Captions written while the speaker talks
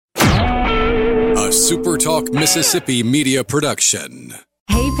SuperTalk Mississippi media production.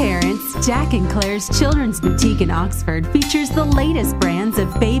 Hey parents, Jack and Claire's Children's Boutique in Oxford features the latest brands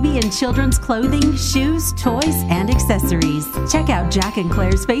of baby and children's clothing, shoes, toys, and accessories. Check out Jack and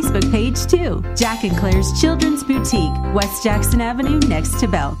Claire's Facebook page too. Jack and Claire's Children's Boutique, West Jackson Avenue next to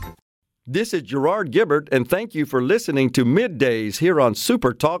Belk. This is Gerard Gibbert, and thank you for listening to Middays here on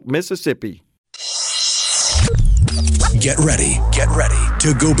SuperTalk Mississippi. Get ready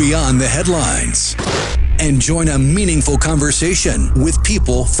to go beyond the headlines and join a meaningful conversation with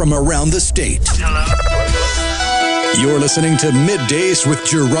people from around the state. Hello. You're listening to Middays with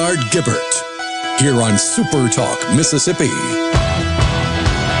Gerard Gibbert here on SuperTalk Mississippi.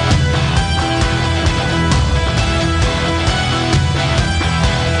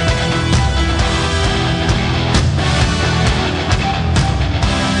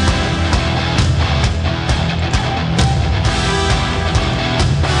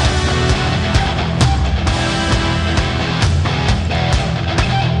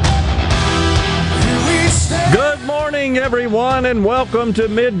 Everyone, and welcome to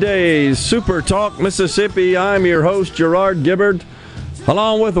Middays Super Talk Mississippi. I'm your host, Gerard Gibbert,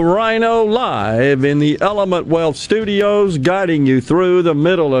 along with Rhino, live in the Element Wealth Studios, guiding you through the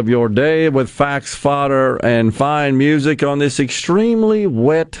middle of your day with facts, fodder, and fine music on this extremely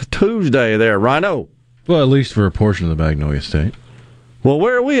wet Tuesday there, Rhino. Well, at least for a portion of the Magnolia State. Well,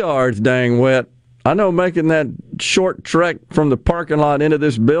 where we are, it's dang wet. I know making that short trek from the parking lot into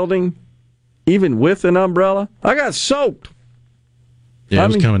this building, even with an umbrella, I got soaked. Yeah, it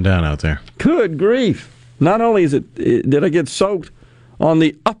was coming down out there. Good grief. Not only did I get soaked on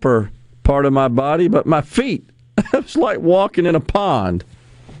the upper part of my body, but my feet. It was like walking in a pond.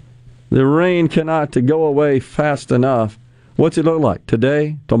 The rain cannot go away fast enough. What's it look like?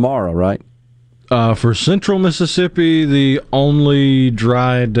 Today? Tomorrow, right? For central Mississippi, the only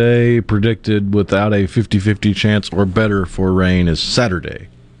dry day predicted without a 50-50 chance or better for rain is Saturday.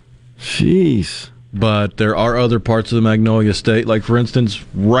 Jeez. But there are other parts of the Magnolia State, like, for instance,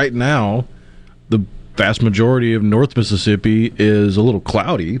 right now, the vast majority of North Mississippi is a little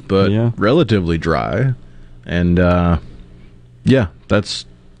cloudy, but relatively dry. And, that's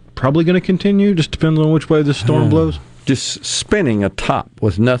probably going to continue. Just depends on which way the storm blows. Just spinning atop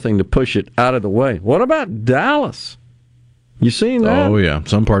with nothing to push it out of the way. What about Dallas? You seen that? Oh, yeah.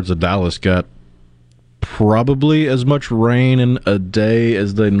 Some parts of Dallas got probably as much rain in a day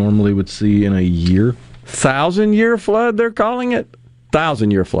as they normally would see in a year. 1,000-year flood, they're calling it?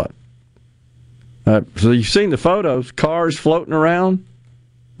 1,000-year flood. So you've seen the photos, cars floating around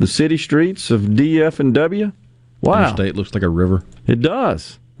the city streets of DF and W. Wow. Interstate looks like a river. It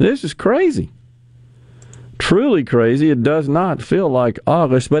does. This is crazy. Truly crazy. It does not feel like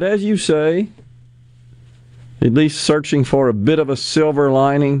August, but as you say, at least searching for a bit of a silver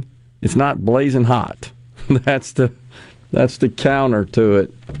lining, it's not blazing hot. That's the counter to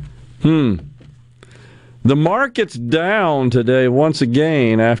it. The market's down today once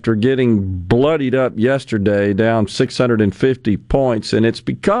again after getting bloodied up yesterday, down 650 points, and it's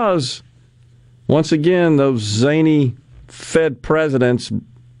because, once again, those zany Fed presidents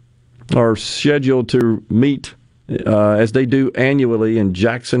are scheduled to meet, as they do annually in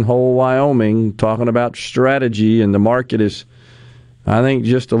Jackson Hole, Wyoming, talking about strategy, and the market is, I think,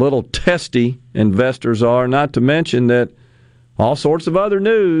 just a little testy. Investors are, not to mention that all sorts of other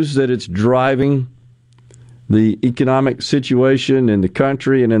news that it's driving the economic situation in the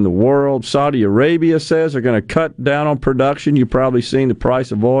country and in the world. Saudi Arabia says they're going to cut down on production. You've probably seen the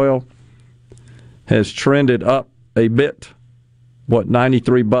price of oil has trended up a bit.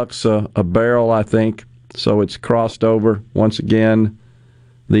 $93 a barrel, I think. So it's crossed over once again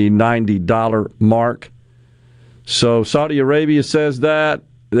the $90 mark. So Saudi Arabia says that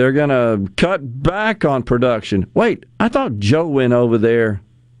they're going to cut back on production. Wait, I thought Joe went over there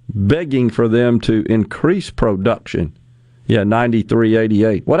begging for them to increase production. Yeah,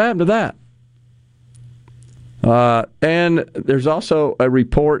 93.88. What happened to that? And there's also a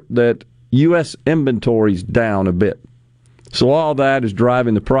report that U.S. inventory's down a bit. So all that is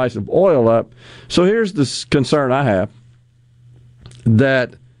driving the price of oil up. So here's the concern I have,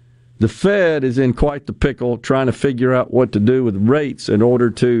 that the Fed is in quite the pickle trying to figure out what to do with rates in order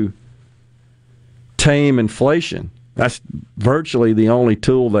to tame inflation. That's virtually the only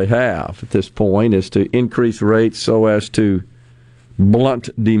tool they have at this point, is to increase rates so as to blunt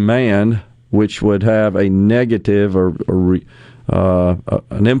demand, which would have a negative or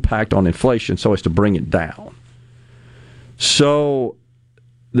an impact on inflation so as to bring it down. So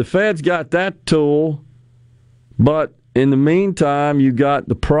the Fed's got that tool, but in the meantime, you got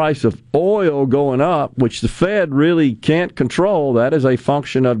the price of oil going up, which the Fed really can't control. That is a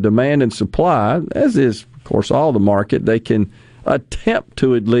function of demand and supply, as is, of course, all the market. They can attempt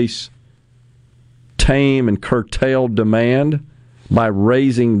to at least tame and curtail demand by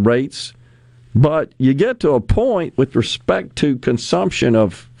raising rates. But you get to a point with respect to consumption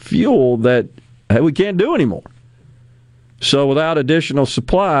of fuel that we can't do anymore. So without additional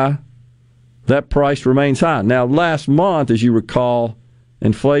supply, that price remains high. Now, last month, as you recall,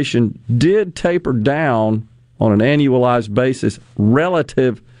 inflation did taper down on an annualized basis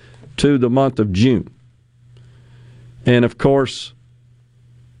relative to the month of June. And, of course,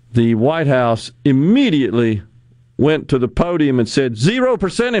 the White House immediately went to the podium and said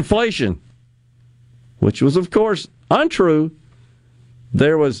 0% inflation, which was, of course, untrue.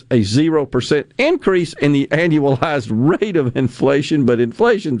 There was a 0% increase in the annualized rate of inflation, but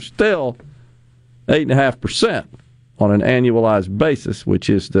inflation still 8.5% on an annualized basis, which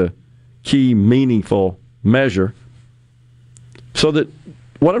is the key meaningful measure. So that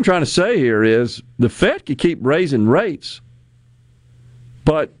what I'm trying to say here is the Fed could keep raising rates,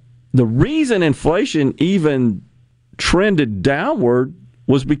 but the reason inflation even trended downward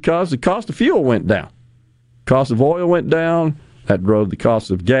was because the cost of fuel went down. Cost of oil went down. That drove the cost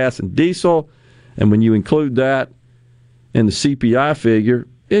of gas and diesel. And when you include that in the CPI figure,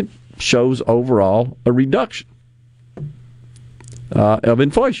 it shows overall a reduction of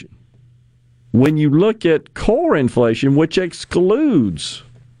inflation. When you look at core inflation, which excludes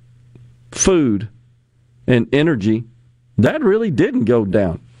food and energy, that really didn't go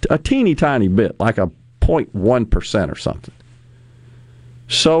down a teeny tiny bit, like a 0.1% or something.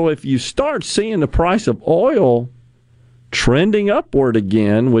 So if you start seeing the price of oil trending upward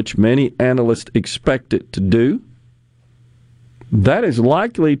again, which many analysts expect it to do, that is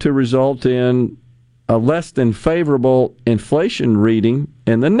likely to result in a less than favorable inflation reading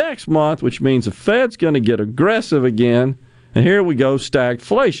in the next month, which means the Fed's going to get aggressive again, and here we go,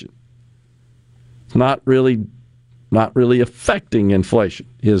 stagflation. It's not really affecting inflation,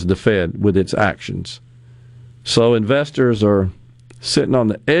 is the Fed with its actions. So investors are sitting on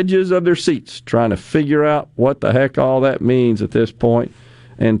the edges of their seats trying to figure out what the heck all that means at this point,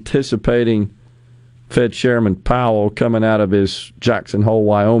 anticipating Fed Chairman Powell coming out of his Jackson Hole,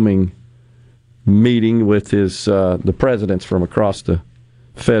 Wyoming meeting with his the presidents from across the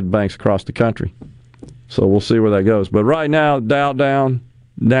Fed banks across the country. So we'll see where that goes. But right now, Dow down,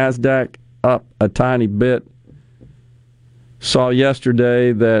 NASDAQ up a tiny bit. Saw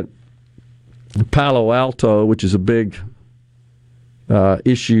yesterday that Palo Alto, which is a big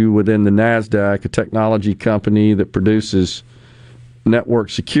issue within the NASDAQ, a technology company that produces network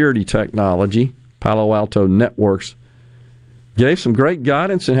security technology, Palo Alto Networks, gave some great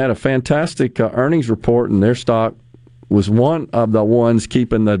guidance and had a fantastic earnings report, and their stock was one of the ones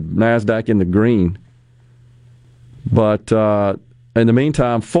keeping the NASDAQ in the green. But in the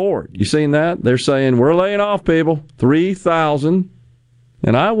meantime, Ford, you seen that? They're saying, we're laying off people, 3,000.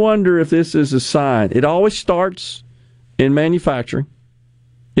 And I wonder if this is a sign. It always starts in manufacturing,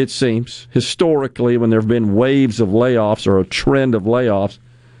 it seems, historically, when there have been waves of layoffs or a trend of layoffs.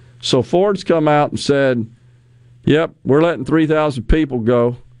 So Ford's come out and said, yep, we're letting 3,000 people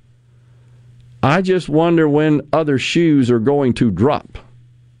go. I just wonder when other shoes are going to drop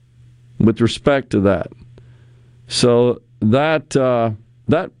with respect to that. So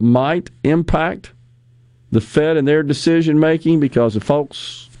that might impact the Fed and their decision-making, because if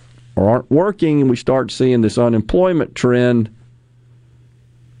folks aren't working and we start seeing this unemployment trend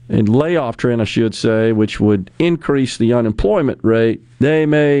and layoff trend, I should say, which would increase the unemployment rate, they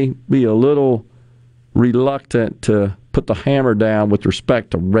may be a little reluctant to put the hammer down with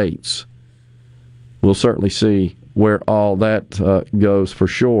respect to rates. We'll certainly see where all that goes for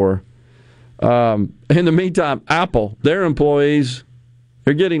sure. In the meantime, Apple, their employees,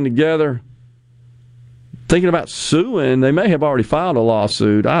 they're getting together, thinking about suing. They may have already filed a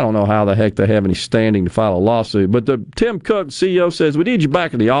lawsuit. I don't know how the heck they have any standing to file a lawsuit. But the Tim Cook, CEO, says, we need you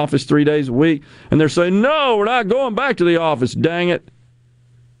back in the office 3 days a week. And they're saying, no, we're not going back to the office, dang it.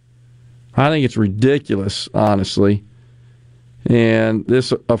 I think it's ridiculous, honestly. And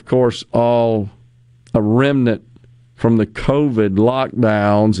this, of course, all a remnant from the COVID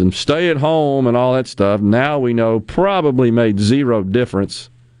lockdowns and stay at home and all that stuff. Now we know probably made zero difference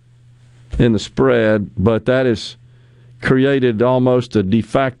in the spread, but that has created almost a de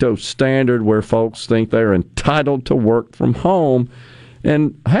facto standard where folks think they're entitled to work from home.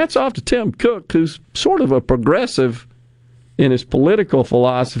 And hats off to Tim Cook, who's sort of a progressive in his political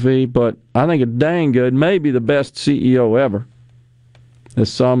philosophy, but I think a dang good, maybe the best CEO ever,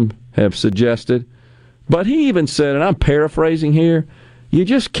 as some have suggested. But he even said, and I'm paraphrasing here, you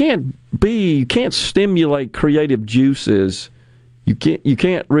just can't stimulate creative juices. You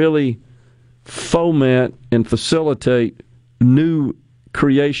can't really foment and facilitate new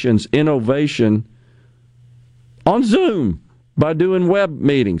creations, innovation on Zoom by doing web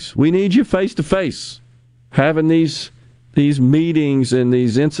meetings. We need you face to face, having these meetings and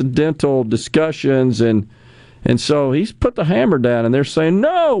these incidental discussions, and so he's put the hammer down, and they're saying,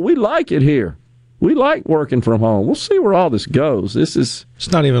 no, we like it here. We like working from home. We'll see where all this goes. It's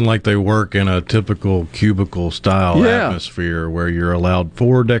not even like they work in a typical cubicle-style atmosphere where you're allowed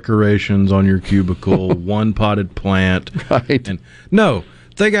 4 decorations on your cubicle, 1 potted plant. Right. And no,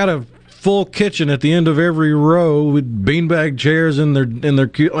 they got a full kitchen at the end of every row with beanbag chairs in their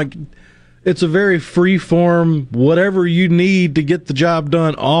like. It's a very free-form, whatever you need to get the job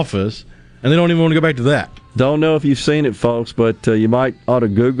done office, and they don't even want to go back to that. Don't know if you've seen it, folks, but you might ought to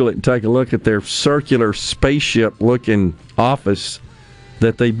Google it and take a look at their circular spaceship-looking office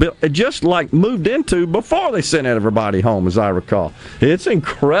that they built, just like moved into before they sent everybody home, as I recall. It's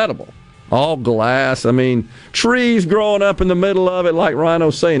incredible. All glass. I mean, trees growing up in the middle of it, like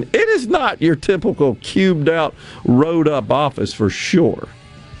Rhino's saying. It is not your typical cubed-out, rowed-up office for sure.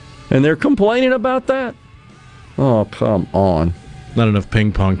 And they're complaining about that? Oh, come on. Not enough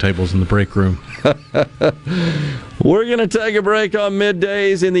ping pong tables in the break room. We're going to take a break on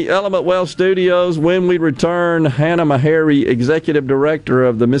middays in the Element Wealth Studios. When we return, Hannah Maharey, Executive Director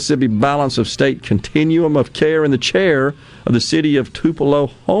of the Mississippi Balance of State Continuum of Care and the Chair of the City of Tupelo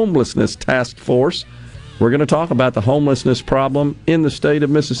Homelessness Task Force. We're going to talk about the homelessness problem in the state of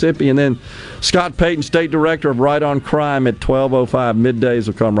Mississippi. And then Scott Payton, State Director of Right on Crime at 12:05. Middays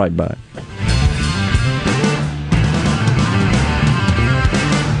will come right back.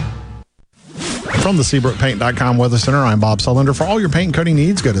 From the SeabrookPaint.com Weather Center, I'm Bob Sullender. For all your paint and coating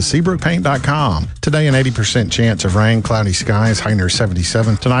needs, go to SeabrookPaint.com. Today, an 80% chance of rain, cloudy skies, high near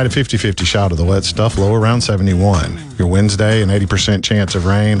 77. Tonight, a 50-50 shot of the wet stuff, low around 71. Your Wednesday, an 80% chance of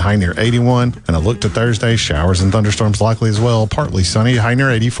rain, high near 81. And a look to Thursday, showers and thunderstorms likely as well, partly sunny, high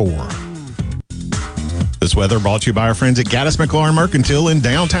near 84. This weather brought to you by our friends at Gaddis McLaurin Mercantile in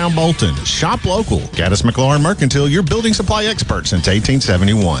downtown Bolton. Shop local. Gaddis McLaurin Mercantile, your building supply expert since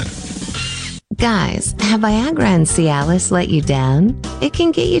 1871. Guys, have Viagra and Cialis let you down? It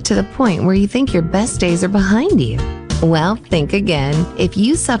can get you to the point where you think your best days are behind you. Well, think again. If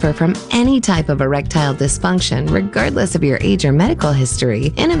you suffer from any type of erectile dysfunction, regardless of your age or medical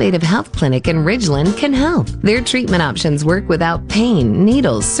history, Innovative Health Clinic in Ridgeland can help. Their treatment options work without pain,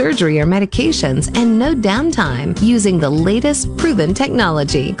 needles, surgery, or medications, and no downtime, using the latest proven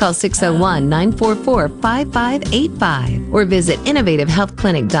technology. Call 601-944-5585 or visit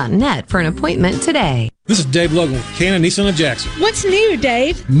innovativehealthclinic.net for an appointment today. This is Dave Logan with Cannon Nissan of Jackson. What's new,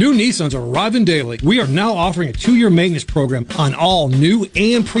 Dave? New Nissans are arriving daily. We are now offering a 2-year maintenance program on all new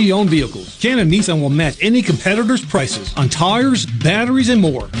and pre-owned vehicles. Cannon Nissan will match any competitor's prices on tires, batteries, and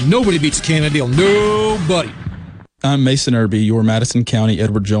more. Nobody beats a Cannon deal. Nobody. I'm Mason Irby, your Madison County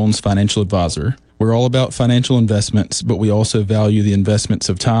Edward Jones financial advisor. We're all about financial investments, but we also value the investments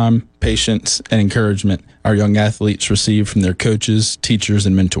of time, patience, and encouragement our young athletes receive from their coaches, teachers,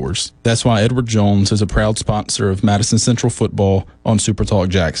 and mentors. That's why Edward Jones is a proud sponsor of Madison Central Football on Super Talk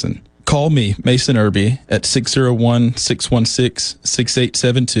Jackson. Call me, Mason Irby, at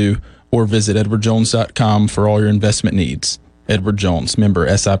 601-616-6872 or visit edwardjones.com for all your investment needs. Edward Jones, member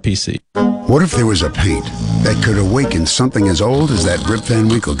SIPC. What if there was a paint that could awaken something as old as that Rip Van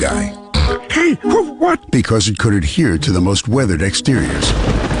Winkle guy? Hey, what? Because it could adhere to the most weathered exteriors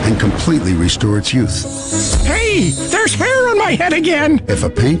and completely restore its youth. Hey, there's hair on my head again! If a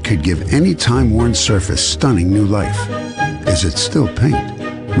paint could give any time-worn surface stunning new life, is it still paint?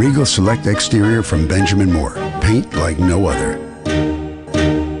 Regal Select Exterior from Benjamin Moore. Paint like no other.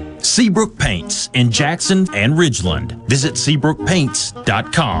 Seabrook Paints in Jackson and Ridgeland. Visit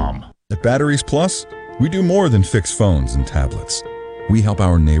SeabrookPaints.com. At Batteries Plus, we do more than fix phones and tablets. We help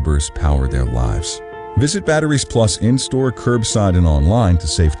our neighbors power their lives. Visit Batteries Plus in-store, curbside, and online to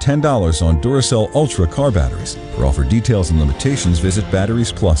save $10 on Duracell Ultra car batteries. For offer details and limitations, visit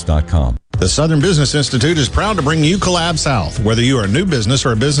batteriesplus.com. The Southern Business Institute is proud to bring you Collab South. Whether you are a new business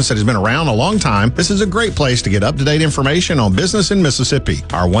or a business that has been around a long time, this is a great place to get up-to-date information on business in Mississippi.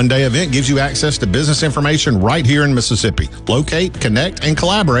 Our one-day event gives you access to business information right here in Mississippi. Locate, connect, and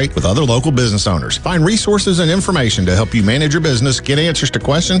collaborate with other local business owners. Find resources and information to help you manage your business, get answers to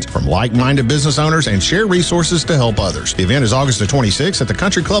questions from like-minded business owners, and share resources to help others. The event is August the 26th at the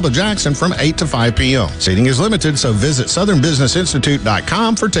Country Club of Jackson from 8 to 5 p.m. Seating is limited, so visit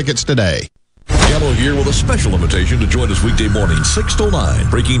southernbusinessinstitute.com for tickets today. Gallo here with a special invitation to join us weekday morning, 6 to 9.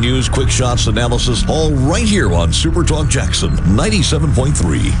 Breaking news, quick shots, analysis, all right here on Super Talk Jackson 97.3.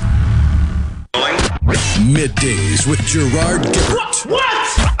 Middays with Gerard Gibbert.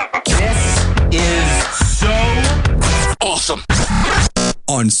 What? This is so awesome.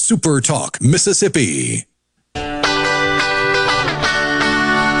 On Super Talk, Mississippi.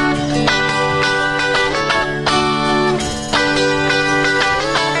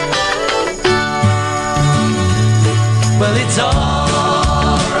 Well, it's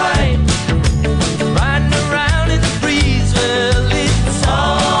all right. Riding around in the breeze. Well, it's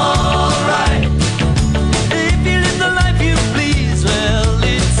all right. If you live the life you please. Well,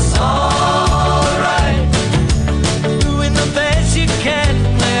 it's all right. Doing the best you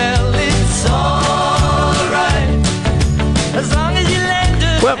can. Well, it's all right. As long as you land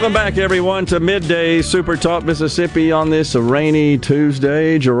to... Welcome back, everyone, to Midday Super Talk Mississippi on this rainy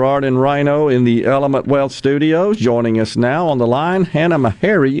Tuesday. Gerard and Rhino in the Element Wealth Studios. Joining us now on the line, Hannah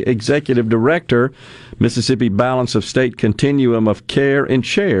Meharry, Executive Director, Mississippi Balance of State Continuum of Care and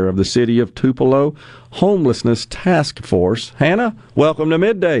Chair of the City of Tupelo Homelessness Task Force. Hannah, welcome to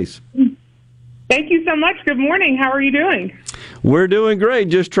Middays. Thank you so much. Good morning. How are you doing? We're doing great.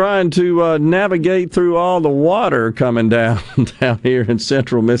 Just trying to navigate through all the water coming down here in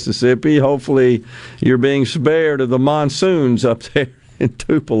central Mississippi. Hopefully you're being spared of the monsoons up there in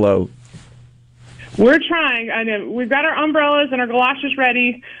Tupelo. We're trying. I know we've got our umbrellas and our galoshes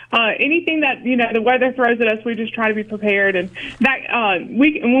ready. Anything that the weather throws at us, we just try to be prepared. And that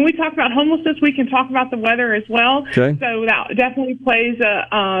when we talk about homelessness, we can talk about the weather as well. Okay. So that definitely plays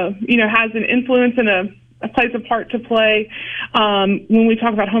has an influence and plays a part to play when we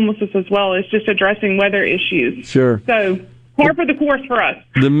talk about homelessness as well. It's just addressing weather issues. Sure. So par for the course for us.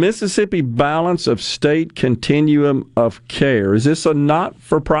 The Mississippi Balance of State Continuum of Care, is this a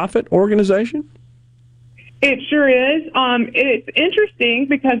not-for-profit organization? It sure is. It's interesting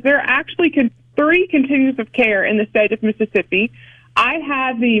because there are actually three continuums of care in the state of Mississippi. I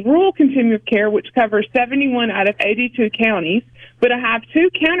have the rural continuum of care, which covers 71 out of 82 counties, but I have two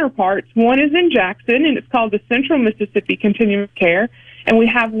counterparts. One is in Jackson, and it's called the Central Mississippi Continuum of Care, and we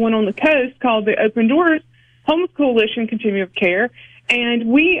have one on the coast called the Open Doors Homeless Coalition Continuum of Care, and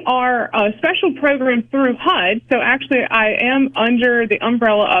we are a special program through HUD, so actually I am under the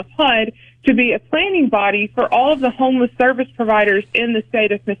umbrella of HUD to be a planning body for all of the homeless service providers in the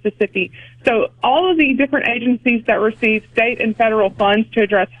state of Mississippi. So all of the different agencies that receive state and federal funds to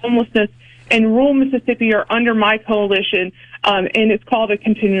address homelessness in rural Mississippi are under my coalition, and it's called a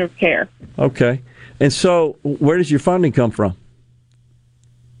Continuum of Care. Okay. And so where does your funding come from?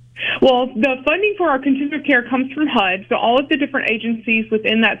 Well, the funding for our continuum of care comes from HUD. So all of the different agencies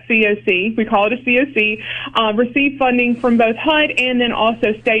within that COC, we call it a COC, receive funding from both HUD and then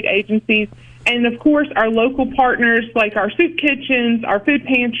also state agencies. And, of course, our local partners like our soup kitchens, our food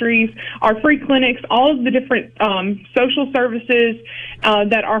pantries, our free clinics, all of the different social services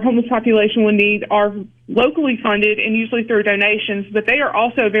that our homeless population will need are locally funded and usually through donations, but they are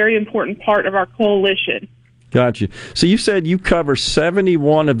also a very important part of our coalition. Gotcha. So you said you cover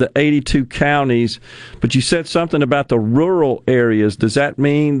 71 of the 82 counties, but you said something about the rural areas. Does that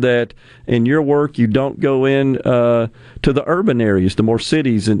mean that in your work you don't go in to the urban areas, the more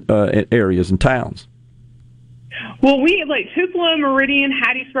cities and areas and towns? Well, we, like Tupelo, Meridian,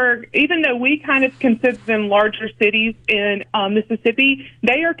 Hattiesburg, even though we kind of consider them larger cities in Mississippi,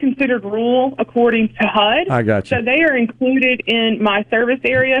 they are considered rural according to HUD. I got you. So they are included in my service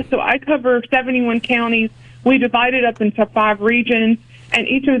area. So I cover 71 counties. We divide it up into 5 regions, and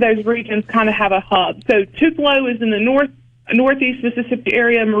each of those regions kind of have a hub. So Tupelo is in the northeast Mississippi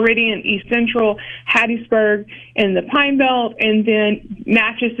area, Meridian, East Central, Hattiesburg in the Pine Belt, and then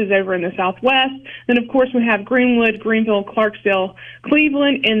Natchez is over in the southwest. Then, of course, we have Greenwood, Greenville, Clarksdale,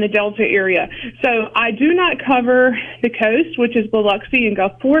 Cleveland in the Delta area. So I do not cover the coast, which is Biloxi and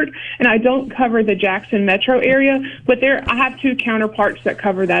Gulfport, and I don't cover the Jackson metro area, but I have 2 counterparts that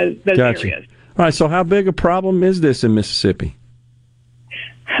cover those Gotcha. areas. All right, so how big a problem is this in Mississippi?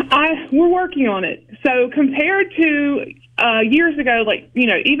 We're working on it. So compared to years ago,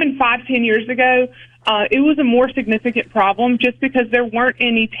 even 5-10 years ago, it was a more significant problem just because there weren't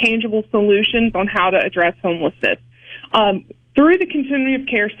any tangible solutions on how to address homelessness. Through the continuum of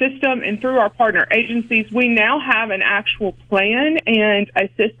care system and through our partner agencies, we now have an actual plan and a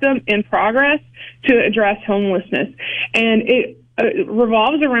system in progress to address homelessness. And it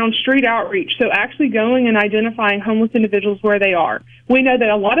revolves around street outreach, so actually going and identifying homeless individuals where they are. We know that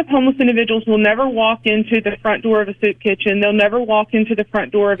a lot of homeless individuals will never walk into the front door of a soup kitchen. They'll never walk into the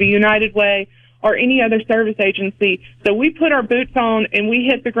front door of a United Way or any other service agency. So we put our boots on and we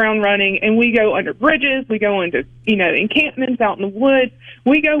hit the ground running, and we go under bridges, we go into, encampments out in the woods.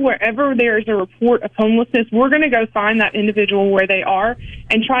 We go wherever there's a report of homelessness. We're going to go find that individual where they are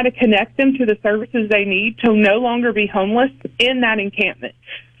and try to connect them to the services they need to no longer be homeless in that encampment.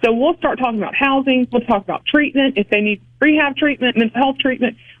 So we'll start talking about housing. We'll talk about treatment, if they need rehab treatment, mental health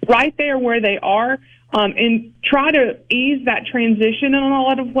treatment, right there where they are, and try to ease that transition in a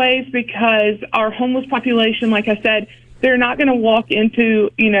lot of ways, because our homeless population, like I said, they're not going to walk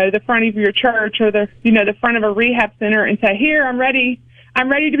into, the front of your church or the front of a rehab center and say, "Here, I'm ready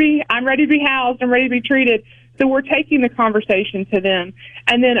to be housed. I'm ready to be treated." So we're taking the conversation to them.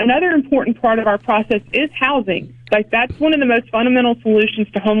 And then another important part of our process is housing. Like, that's one of the most fundamental solutions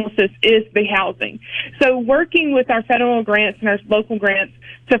to homelessness is the housing. So working with our federal grants and our local grants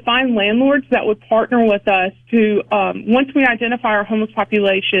to find landlords that would partner with us to, once we identify our homeless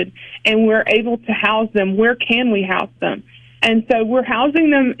population and we're able to house them, where can we house them? And so we're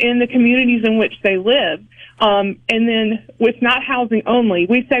housing them in the communities in which they live. And then with not housing only,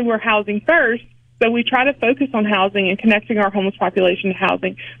 we say we're housing first. So we try to focus on housing and connecting our homeless population to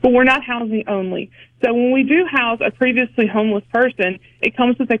housing, but we're not housing only. So when we do house a previously homeless person, it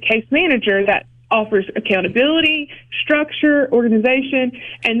comes with a case manager that offers accountability, structure, organization,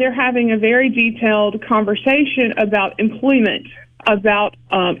 and they're having a very detailed conversation about employment, about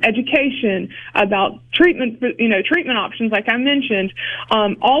education, about treatment, treatment options, like I mentioned,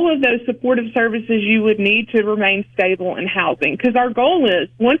 all of those supportive services you would need to remain stable in housing. Because our goal is,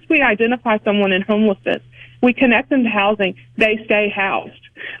 once we identify someone in homelessness, we connect them to housing, they stay housed.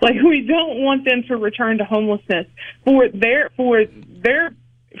 Like, we don't want them to return to homelessness for their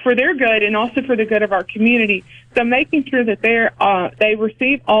good and also for the good of our community. So making sure that they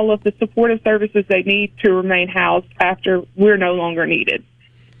receive all of the supportive services they need to remain housed after we're no longer needed.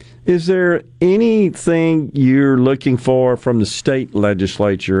 Is there anything you're looking for from the state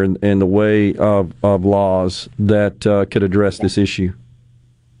legislature in the way of laws that could address this issue?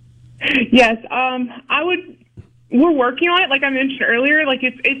 Yes, we're working on it. Like I mentioned earlier, like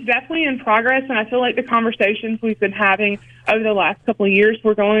it's definitely in progress, and I feel like the conversations we've been having over the last couple of years,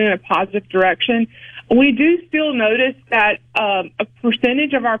 we're going in a positive direction. We do still notice that a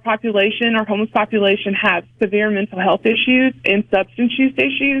percentage of our population, our homeless population, have severe mental health issues and substance use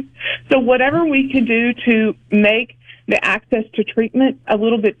issues. So whatever we can do to make the access to treatment a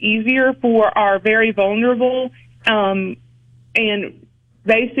little bit easier for our very vulnerable and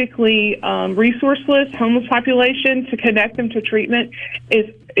basically resourceless homeless population, to connect them to treatment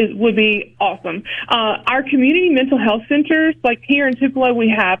would be awesome. Our community mental health centers, like here in Tupelo, we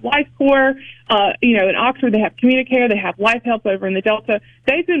have LifeCore. In Oxford, they have CommuniCare. They have Life Help over in the Delta.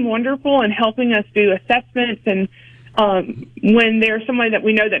 They've been wonderful in helping us do assessments, and when there's somebody that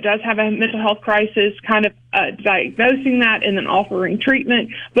we know that does have a mental health crisis, kind of diagnosing that and then offering treatment.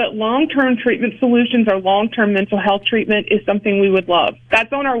 But long-term treatment solutions or long-term mental health treatment is something we would love.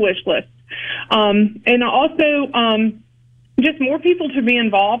 That's on our wish list. And also just more people to be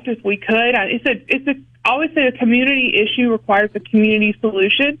involved if we could. I always say a community issue requires a community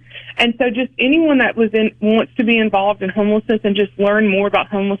solution. And so just anyone that wants to be involved in homelessness and just learn more about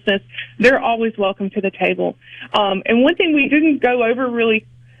homelessness, they're always welcome to the table. And one thing we didn't go over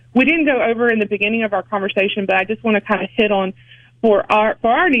in the beginning of our conversation, but I just want to kind of hit on for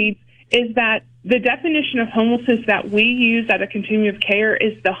our needs, is that the definition of homelessness that we use at a continuum of care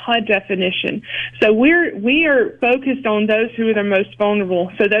is the HUD definition. So we are focused on those who are the most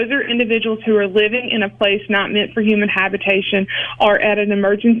vulnerable. So those are individuals who are living in a place not meant for human habitation, or at an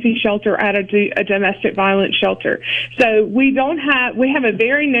emergency shelter, at a domestic violence shelter. So we have a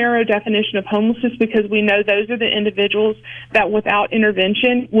very narrow definition of homelessness, because we know those are the individuals that without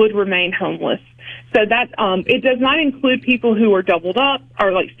intervention would remain homeless. So that it does not include people who are doubled up,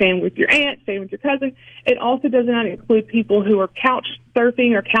 or like staying with your aunt, staying with your cousin. It also does not include people who are couch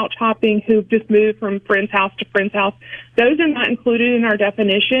surfing or couch hopping, who've just moved from friend's house to friend's house. Those are not included in our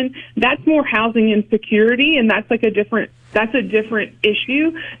definition. That's more housing insecurity, and that's a different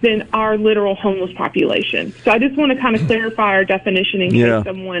issue than our literal homeless population. So I just want to kind of clarify our definition in case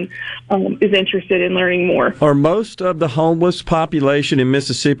someone is interested in learning more. Are most of the homeless population in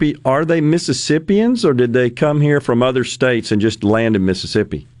Mississippi, are they Mississippians, or did they come here from other states and just land in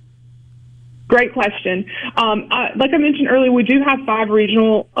Mississippi? Great question. Like I mentioned earlier, we do have 5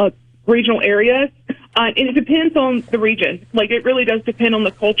 regional areas. And it depends on the region. Like, it really does depend on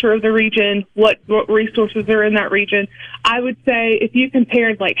the culture of the region, what resources are in that region. I would say if you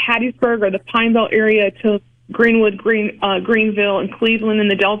compared like Hattiesburg or the Pine Belt area to Greenwood, Greenville, and Cleveland in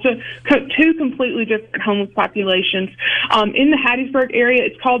the Delta, two completely different homeless populations. In the Hattiesburg area,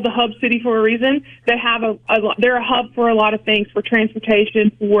 it's called the Hub City for a reason. They have they're a hub for a lot of things, for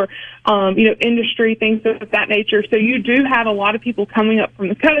transportation, for industry, things of that nature. So you do have a lot of people coming up from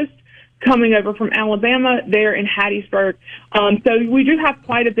the coast, coming over from Alabama, there in Hattiesburg. So we do have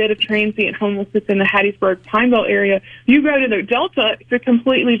quite a bit of transient homelessness in the Hattiesburg, Pineville area. You go to the Delta, it's a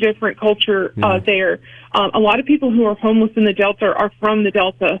completely different culture there. A lot of people who are homeless in the Delta are from the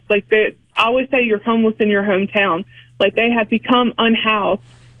Delta. Like, I always say you're homeless in your hometown. Like, they have become unhoused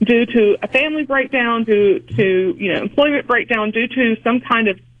due to a family breakdown, due to employment breakdown, due to some kind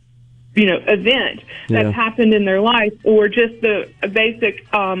of event that's happened in their life, or just the basic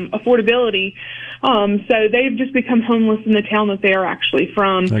affordability. So they've just become homeless in the town that they are actually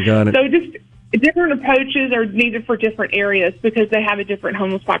from. I got it. So just different approaches are needed for different areas because they have a different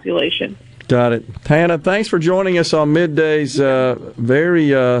homeless population. Got it. Hannah, thanks for joining us on Middays.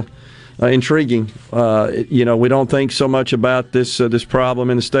 Very intriguing. We don't think so much about this problem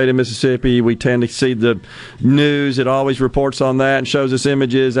in the state of Mississippi. We tend to see the news. It always reports on that and shows us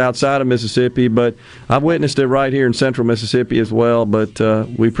images outside of Mississippi, but I've witnessed it right here in central Mississippi as well. But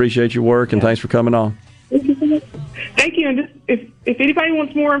we appreciate your work, and thanks for coming on. Thank you so much. Thank you. And just, if anybody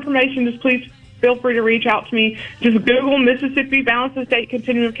wants more information, just please feel free to reach out to me. Just Google Mississippi Balanced Estate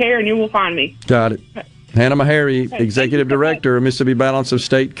Continuum of Care, and you will find me. Got it. Hannah Meharry, Executive Director of Mississippi Balance of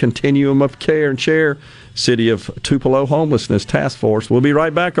State Continuum of Care and Chair, City of Tupelo Homelessness Task Force. We'll be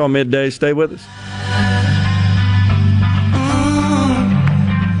right back on Midday. Stay with us.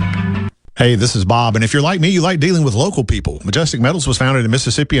 Hey, this is Bob, and if you're like me, you like dealing with local people. Majestic Metals was founded in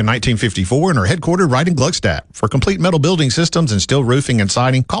Mississippi in 1954 and are headquartered right in Gluckstadt. For complete metal building systems and steel roofing and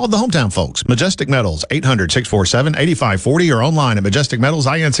siding, call the hometown folks. Majestic Metals, 800-647-8540 or online at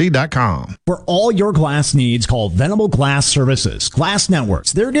majesticmetalsinc.com. For all your glass needs, call Venable Glass Services. Glass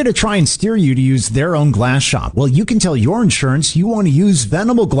Networks, they're going to try and steer you to use their own glass shop. Well, you can tell your insurance you want to use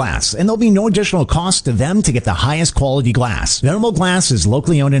Venable Glass, and there'll be no additional cost to them to get the highest quality glass. Venable Glass is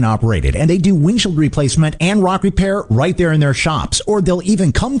locally owned and operated, and they do windshield replacement and rock repair right there in their shops, or they'll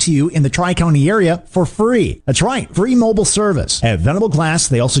even come to you in the Tri-County area for free. That's right, free mobile service. At Venable Glass,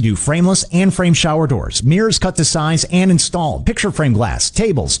 they also do frameless and frame shower doors, mirrors cut to size and installed, picture frame glass,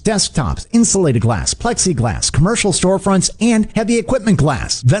 tables, desktops, insulated glass, plexiglass, commercial storefronts, and heavy equipment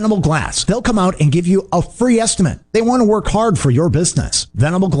glass. Venable Glass, they'll come out and give you a free estimate. They want to work hard for your business.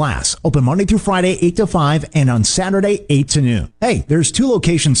 Venable Glass, open Monday through Friday, 8 to 5, and on Saturday, 8 to noon. Hey, there's two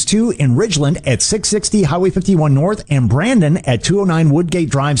locations too, in Ridgeland at 660 Highway 51 North and Brandon at 209 Woodgate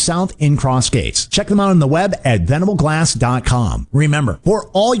Drive South in Cross Gates. Check them out on the web at venableglass.com. Remember, for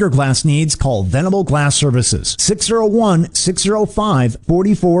all your glass needs, call Venable Glass Services,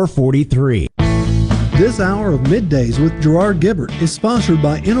 601-605-4443. This hour of Middays with Gerard Gibbert is sponsored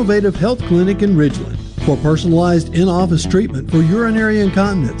by Innovative Health Clinic in Ridgeland. For personalized in-office treatment for urinary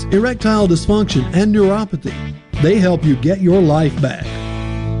incontinence, erectile dysfunction, and neuropathy, they help you get your life back.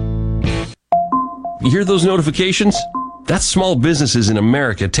 You hear those notifications? That's small businesses in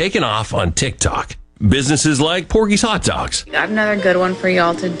America taking off on TikTok. Businesses like Porgy's Hot Dogs. I have another good one for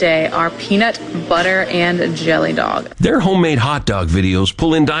y'all today, our peanut butter and jelly dog. Their homemade hot dog videos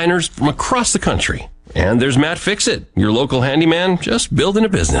pull in diners from across the country. And there's Matt Fixit, your local handyman, just building a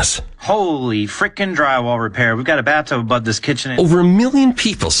business. Holy frickin' drywall repair. We've got a bathtub above this kitchen. Over 1 million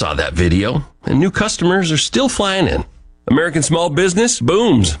people saw that video, and new customers are still flying in. American small business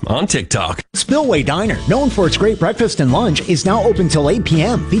booms on TikTok. Spillway Diner, known for its great breakfast and lunch, is now open till 8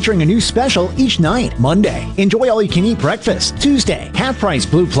 p.m., featuring a new special each night. Monday, enjoy all-you-can-eat breakfast. Tuesday, half-price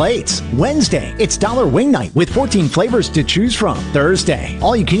blue plates. Wednesday, it's $1 wing night with 14 flavors to choose from. Thursday,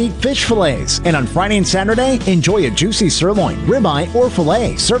 all-you-can-eat fish fillets. And on Friday and Saturday, enjoy a juicy sirloin, ribeye, or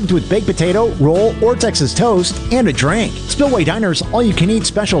filet, served with baked potato, roll, or Texas toast, and a drink. Spillway Diner's all-you-can-eat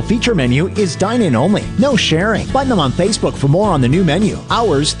special feature menu is dine-in only, no sharing. Find them on Facebook for more on the new menu,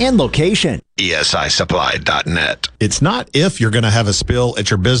 hours, and location. ESIsupply.net. It's not if you're going to have a spill at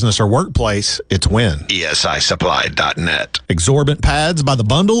your business or workplace, it's when. ESIsupply.net. Exorbitant pads by the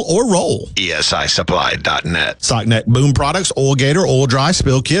bundle or roll. ESIsupply.net. Sockneck boom products, Oil Gator, Oil Dry,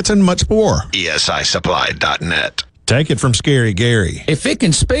 spill kits, and much more. ESIsupply.net. Take it from Scary Gary. If it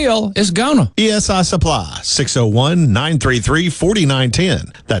can spill, it's gonna. ESI Supply,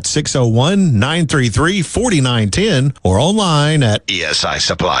 601-933-4910. That's 601-933-4910 or online at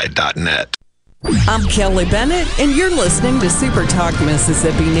esisupply.net. I'm Kelly Bennett, and you're listening to Super Talk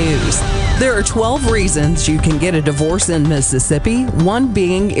Mississippi News. There are 12 reasons you can get a divorce in Mississippi, one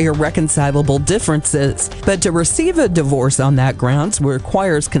being irreconcilable differences. But to receive a divorce on that grounds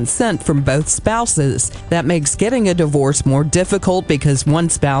requires consent from both spouses. That makes getting a divorce more difficult because one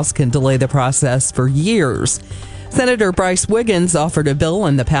spouse can delay the process for years. Senator Bryce Wiggins offered a bill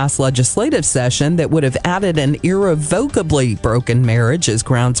in the past legislative session that would have added an irrevocably broken marriage as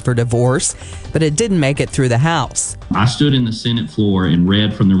grounds for divorce, but it didn't make it through the House. I stood in the Senate floor and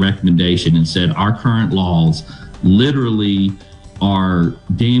read from the recommendation and said our current laws literally are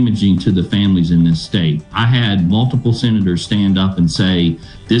damaging to the families in this state. I had multiple senators stand up and say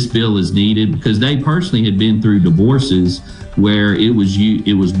this bill is needed because they personally had been through divorces where it was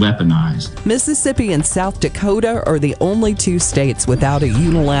weaponized. Mississippi and South Dakota are the only two states without a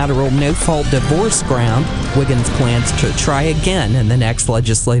unilateral no-fault divorce ground. Wiggins plans to try again in the next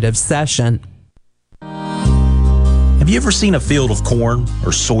legislative session. Have you ever seen a field of corn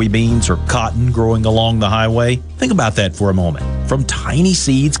or soybeans or cotton growing along the highway? Think about that for a moment. From tiny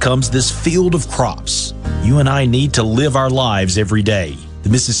seeds comes this field of crops. You and I need to live our lives every day. The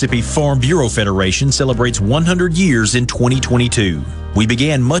Mississippi Farm Bureau Federation celebrates 100 years in 2022. We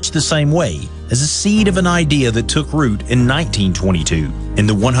began much the same way, as a seed of an idea that took root in 1922. In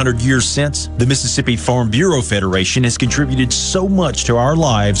the 100 years since, the Mississippi Farm Bureau Federation has contributed so much to our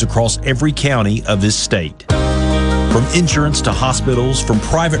lives across every county of this state. From insurance to hospitals, from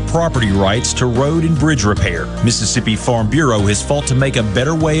private property rights to road and bridge repair, Mississippi Farm Bureau has fought to make a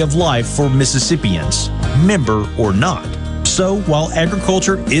better way of life for Mississippians, member or not. So, while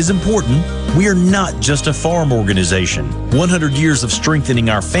agriculture is important, we are not just a farm organization. 100 years of strengthening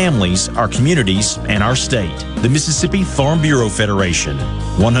our families, our communities, and our state. The Mississippi Farm Bureau Federation.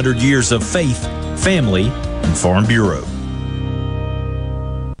 100 years of faith, family, and Farm Bureau.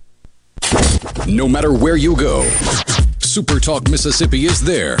 No matter where you go, Super Talk Mississippi is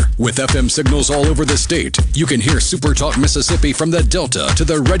there. With FM signals all over the state, you can hear Super Talk Mississippi from the Delta to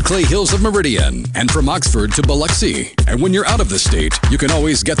the Red Clay Hills of Meridian and from Oxford to Biloxi. And when you're out of the state, you can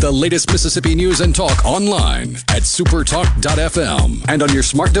always get the latest Mississippi news and talk online at supertalk.fm and on your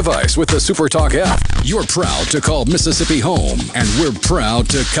smart device with the Super Talk app. You're proud to call Mississippi home, and we're proud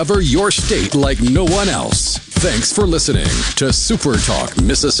to cover your state like no one else. Thanks for listening to Super Talk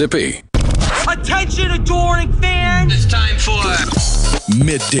Mississippi. Attention, adoring fans! It's time for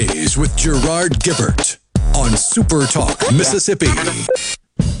Middays with Gerard Gibbert on Super Talk Mississippi.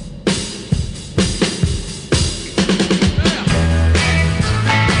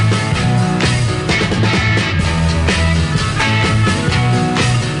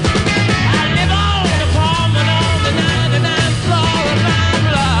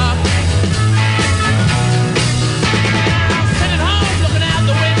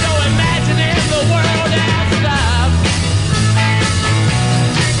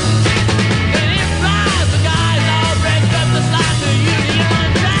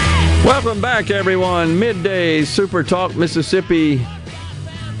 Welcome back, everyone. Midday Super Talk Mississippi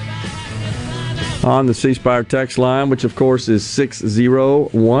on the C Spire text line, which of course is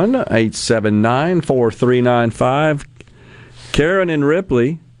 601-879-4395. Karen in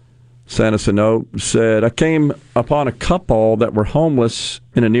Ripley sent us a note, said, I came upon a couple that were homeless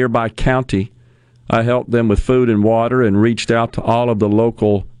in a nearby county. I helped them with food and water and reached out to all of the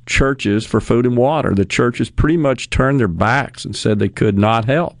local churches for food and water. The churches pretty much turned their backs and said they could not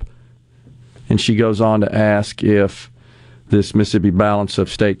help. And she goes on to ask if this Mississippi Balance of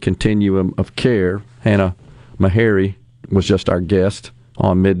State Continuum of Care, Hannah Meharry was just our guest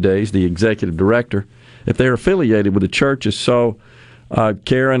on Middays, the executive director, if they're affiliated with the churches. So,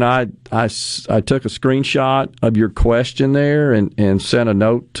 Karen, I took a screenshot of your question there and sent a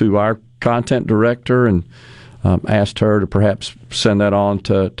note to our content director and asked her to perhaps send that on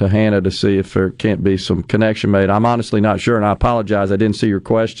to Hannah to see if there can't be some connection made. I'm honestly not sure, and I apologize. I didn't see your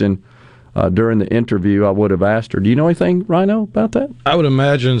question during the interview. I would have asked her. Do you know anything, Rhino, about that? I would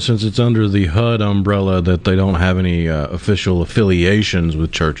imagine, since it's under the HUD umbrella, that they don't have any official affiliations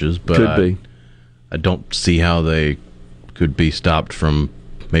with churches. But could be. I don't see how they could be stopped from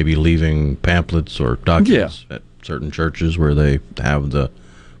maybe leaving pamphlets or documents at certain churches where they have the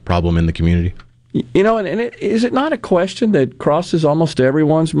problem in the community. You know, is it not a question that crosses almost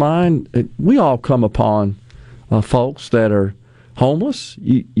everyone's mind? We all come upon folks that are homeless.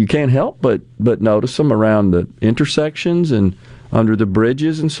 You can't help but notice them around the intersections and under the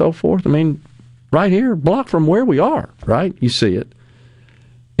bridges and so forth. I mean, right here, a block from where we are, right? You see it.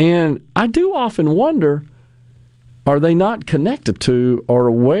 And I do often wonder, are they not connected to or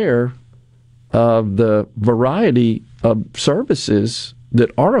aware of the variety of services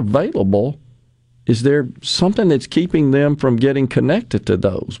that are available is there something that's keeping them from getting connected to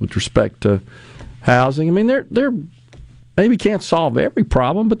those with respect to housing? I mean, they're maybe can't solve every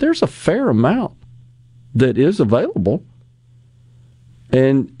problem, but there's a fair amount that is available.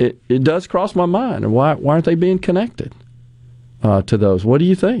 And it does cross my mind. And why aren't they being connected to those? What do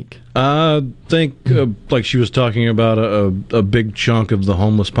you think? I think, like she was talking about, a big chunk of the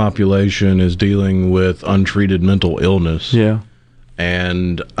homeless population is dealing with untreated mental illness. Yeah.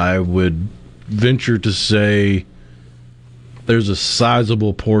 And I would venture to say there's a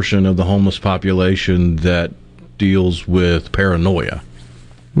sizable portion of the homeless population that deals with paranoia.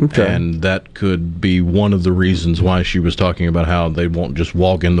 Okay. And that could be one of the reasons why she was talking about how they won't just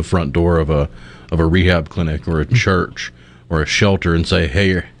walk in the front door of a rehab clinic or a church or a shelter and say,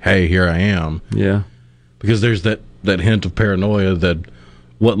 hey, here I am. Yeah. Because there's that hint of paranoia that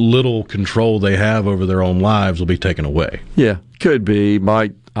what little control they have over their own lives will be taken away. Yeah, could be.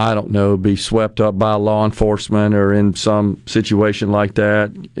 Might, I don't know, be swept up by law enforcement or in some situation like that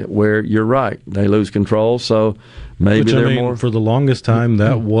where you're right. They lose control, so maybe they're more... For the longest time,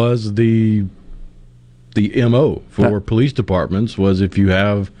 that was the MO for police departments, was if you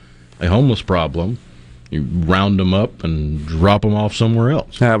have a homeless problem, you round them up and drop them off somewhere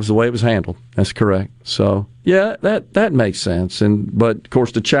else. That was the way it was handled. That's correct. So, yeah, that makes sense. But, of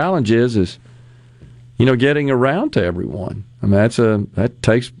course, the challenge is getting around to everyone. I mean, that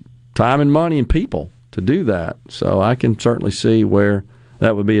takes time and money and people to do that. So I can certainly see where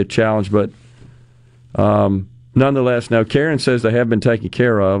that would be a challenge. But nonetheless, now Karen says they have been taken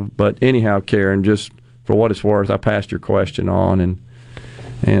care of. But anyhow, Karen, just for what it's worth, I passed your question on,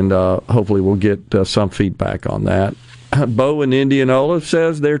 and hopefully we'll get some feedback on that. Bo in Indianola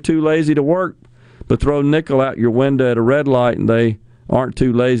says they're too lazy to work, but throw a nickel out your window at a red light and they aren't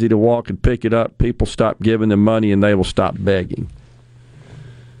too lazy to walk and pick it up. People stop giving them money and they will stop begging.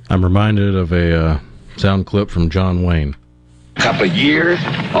 I'm reminded of a sound clip from John Wayne. Couple of years?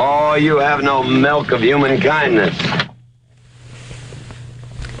 Oh, you have no milk of human kindness.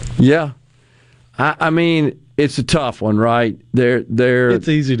 Yeah. I mean, it's a tough one, right? It's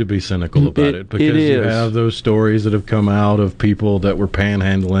easy to be cynical about it because you have those stories that have come out of people that were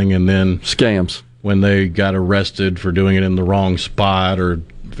panhandling and then scams when they got arrested for doing it in the wrong spot or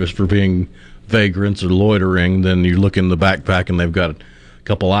just for being vagrants or loitering. Then you look in the backpack and they've got a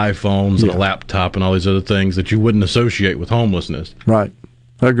couple iPhones and a laptop and all these other things that you wouldn't associate with homelessness. Right.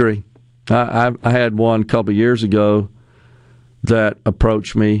 I agree. I had one a couple of years ago that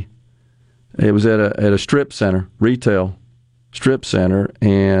approached me. It was at a strip center, retail strip center,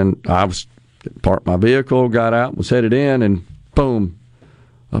 and I was parked my vehicle, got out, was headed in, and boom,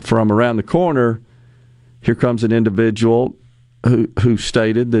 from around the corner, here comes an individual who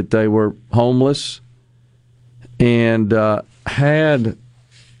stated that they were homeless and had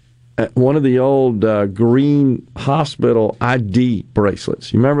one of the old green hospital ID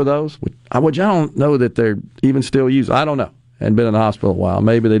bracelets. You remember those? Which I don't know that they're even still used. I don't know. Hadn't been in the hospital a while.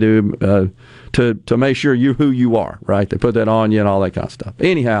 Maybe they do to make sure you who you are, right? They put that on you and all that kind of stuff.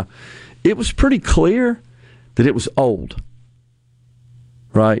 Anyhow, it was pretty clear that it was old,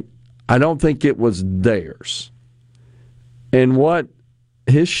 right? I don't think it was theirs. And what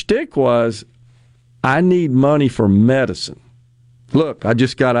his shtick was, I need money for medicine. Look, I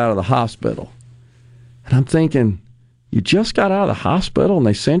just got out of the hospital. And I'm thinking, you just got out of the hospital and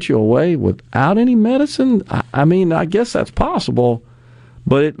they sent you away without any medicine? I mean, I guess that's possible,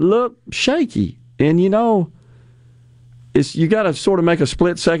 but it looked shaky. And, you got to sort of make a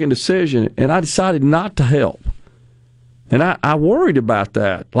split-second decision, and I decided not to help. And I worried about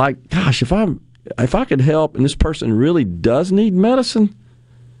that. Like, gosh, if I could help and this person really does need medicine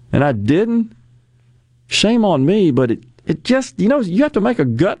and I didn't, shame on me, but it just, you have to make a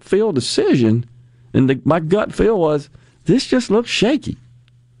gut feel decision. And my gut feel was, this just looks shaky.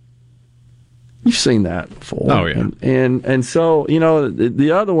 You've seen that before. Oh, yeah. And so,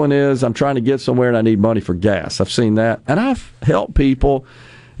 the other one is I'm trying to get somewhere and I need money for gas. I've seen that. And I've helped people.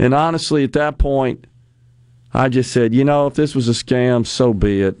 And honestly, at that point, I just said, if this was a scam, so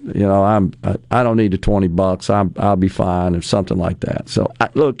be it. I don't need the $20. I'll be fine or something like that. So,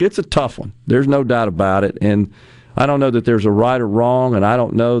 look, it's a tough one. There's no doubt about it. And I don't know that there's a right or wrong, and I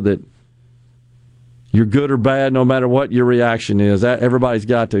don't know that you're good or bad no matter what your reaction is. Everybody's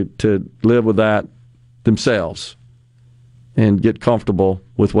got to live with that themselves and get comfortable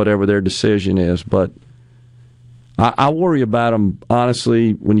with whatever their decision is. But I worry about them,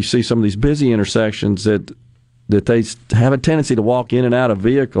 honestly, when you see some of these busy intersections that they have a tendency to walk in and out of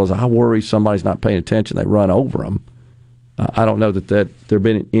vehicles. I worry somebody's not paying attention. They run over them. I don't know that there have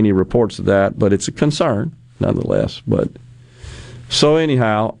been any reports of that, but it's a concern nonetheless. But So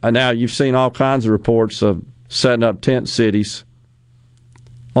anyhow, now you've seen all kinds of reports of setting up tent cities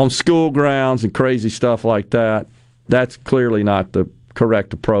on school grounds and crazy stuff like that. That's clearly not the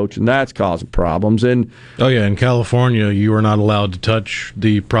correct approach, and that's causing problems. And in California, you are not allowed to touch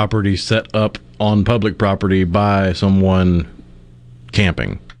the property set up on public property by someone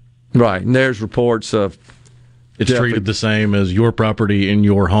camping. Right, and there's reports of it's treated the same as your property in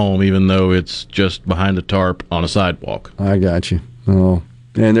your home, even though it's just behind a tarp on a sidewalk. I got you. Oh,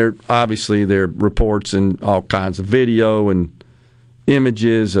 and there are reports and all kinds of video and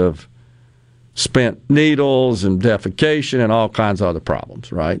images of spent needles and defecation and all kinds of other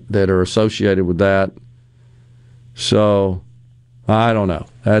problems, right, that are associated with that. So, I don't know.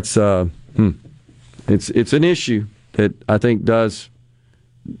 That's it's an issue that I think does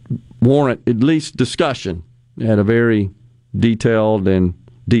warrant at least discussion at a very detailed and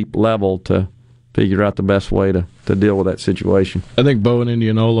deep level to figure out the best way to deal with that situation. I think Bo in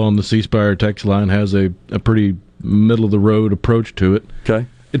Indianola on the C Spire text line has a pretty middle-of-the-road approach to it. Okay.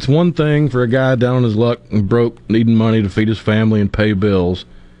 It's one thing for a guy down on his luck and broke, needing money to feed his family and pay bills.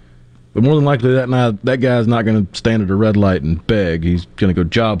 But more than likely, that guy's not going to stand at a red light and beg. He's going to go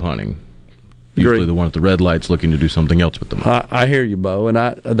job hunting. Usually the one at the red light's looking to do something else with the money. I hear you, Bo, and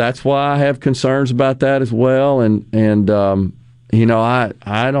that's why I have concerns about that as well. And I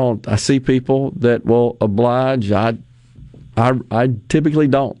see people that will oblige. I typically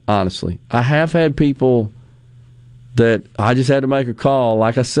don't, honestly. I have had people that I just had to make a call,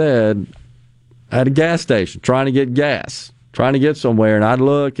 like I said, at a gas station, trying to get gas, trying to get somewhere, and I'd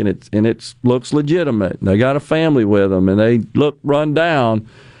look, and it looks legitimate. And they got a family with them, and they look run down,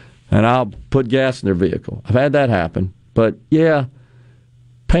 and I'll put gas in their vehicle. I've had that happen. But, yeah,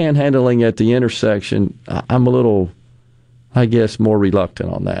 panhandling at the intersection, I'm a little, I guess, more reluctant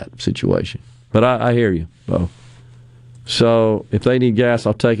on that situation. But I hear you, Bo. So if they need gas,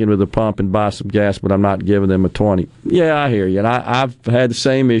 I'll take them to the pump and buy some gas, but I'm not giving them a 20. Yeah, I hear you. And I've had the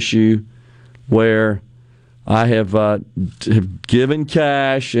same issue where I have given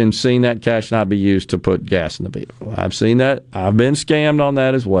cash and seen that cash not be used to put gas in the vehicle. I've seen that. I've been scammed on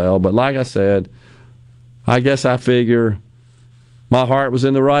that as well. But like I said, I guess I figure my heart was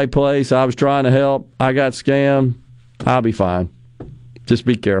in the right place. I was trying to help. I got scammed. I'll be fine. Just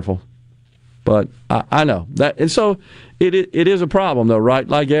be careful. But I know that, and so it is a problem, though, right?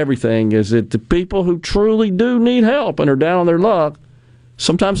 Like everything, is that the people who truly do need help and are down on their luck,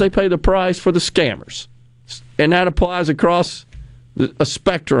 sometimes they pay the price for the scammers, and that applies across a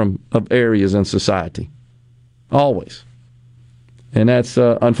spectrum of areas in society, always, and that's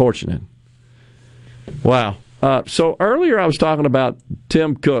unfortunate. Wow. So earlier I was talking about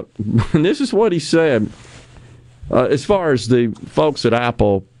Tim Cook, and this is what he said as far as the folks at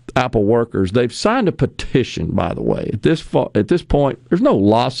Apple workers. They've signed a petition, by the way. At this point, there's no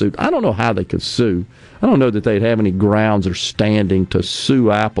lawsuit. I don't know how they could sue. I don't know that they'd have any grounds or standing to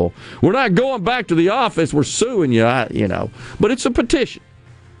sue Apple. We're not going back to the office. We're suing you, But it's a petition.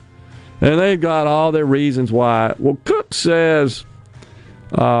 And they've got all their reasons why. Well, Cook says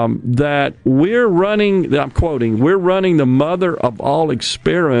that we're running, I'm quoting, we're running the mother of all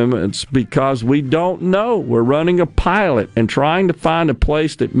experiments because we don't know. We're running a pilot and trying to find a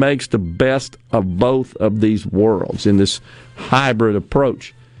place that makes the best of both of these worlds in this hybrid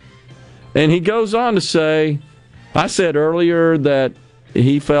approach. And he goes on to say, I said earlier that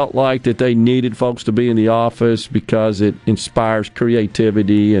he felt like that they needed folks to be in the office because it inspires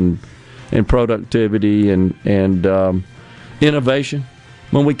creativity and productivity and innovation.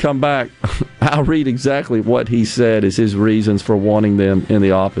 When we come back, I'll read exactly what he said as his reasons for wanting them in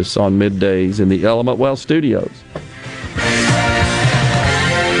the office on middays in the Element Wealth Studios.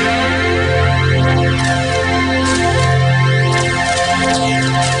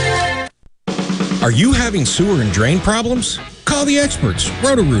 Are you having sewer and drain problems? Call the experts,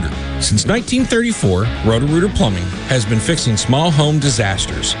 Roto-Rooter. Since 1934, Roto-Rooter Plumbing has been fixing small home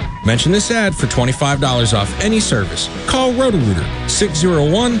disasters. Mention this ad for $25 off any service. Call Roto-Rooter,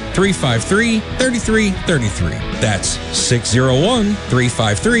 601-353-3333. That's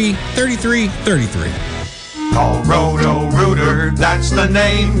 601-353-3333. Call Roto-Rooter, that's the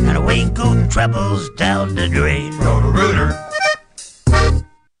name. And away go troubles down the drain. Roto-Rooter.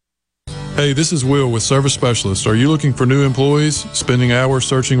 Hey, this is Will with Service Specialists. Are you looking for new employees, spending hours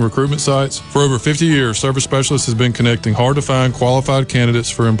searching recruitment sites? For over 50 years, Service Specialists has been connecting hard-to-find qualified candidates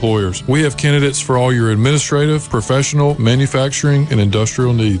for employers. We have candidates for all your administrative, professional, manufacturing, and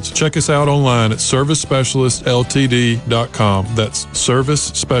industrial needs. Check us out online at ServiceSpecialistLTD.com. That's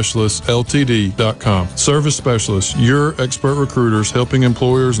ServiceSpecialistLTD.com. Service Specialists, your expert recruiters helping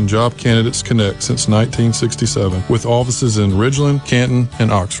employers and job candidates connect since 1967, with offices in Ridgeland, Canton,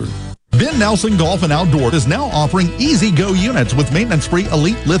 and Oxford. Ben Nelson Golf and Outdoor is now offering easy-go units with maintenance-free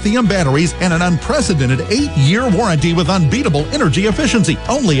elite lithium batteries and an unprecedented 8-year warranty with unbeatable energy efficiency.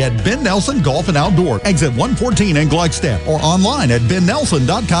 Only at Ben Nelson Golf and Outdoor, exit 114 in Gluckstadt, or online at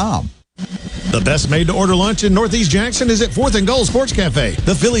bennelson.com. The best made-to-order lunch in Northeast Jackson is at 4th and Gold Sports Cafe.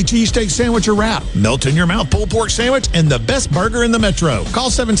 The Philly cheesesteak sandwich or wrap, melt-in-your-mouth pulled pork sandwich, and the best burger in the metro. Call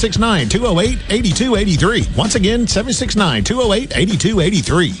 769-208-8283. Once again,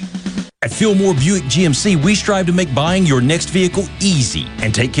 769-208-8283. At Fillmore Buick GMC, we strive to make buying your next vehicle easy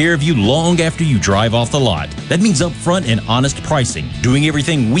and take care of you long after you drive off the lot. That means upfront and honest pricing, doing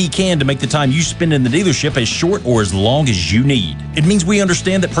everything we can to make the time you spend in the dealership as short or as long as you need. It means we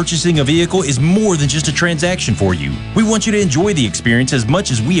understand that purchasing a vehicle is more than just a transaction for you. We want you to enjoy the experience as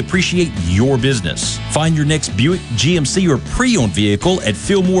much as we appreciate your business. Find your next Buick, GMC, or pre-owned vehicle at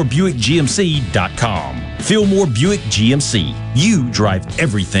FillmoreBuickGMC.com. Fillmore Buick GMC. You drive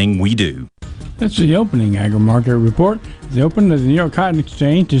everything we do. That's the opening agri-market report. The opening of the New York Cotton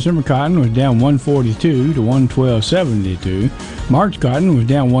Exchange, December cotton was down 142 to 112.72. March cotton was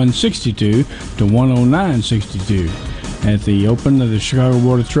down 162 to 109.62. At the open of the Chicago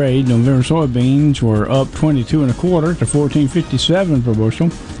Board of Trade, November soybeans were up 22 1/4 to 14.57 per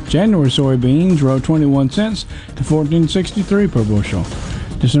bushel. January soybeans rose 21 cents to 14.63 per bushel.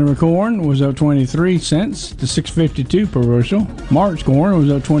 December corn was up 23 cents to 6.52 per bushel. March corn was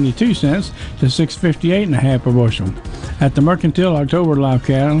up 22 cents to 6.58.5 per bushel. At the Mercantile, October live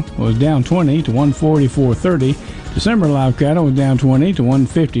cattle was down 20 to 144.30. December live cattle was down 20 to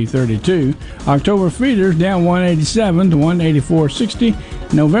 150.32. October feeders down 187 to 184.60.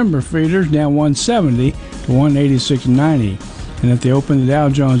 November feeders down 170 to 186.90. And at the open, the Dow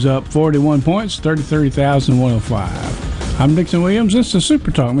Jones up 41 points, 30,105. I'm Dixon Williams. This is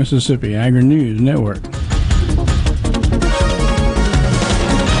Super Talk Mississippi Agri News Network.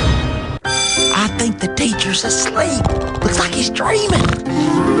 I think the teacher's asleep. Looks like he's dreaming.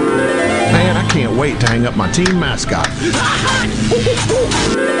 Man, I can't wait to hang up my team mascot.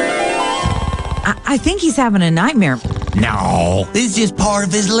 I think he's having a nightmare. No, this is just part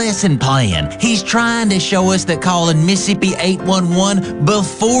of his lesson plan. He's trying to show us that calling Mississippi 811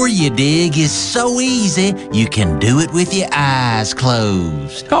 before you dig is so easy, you can do it with your eyes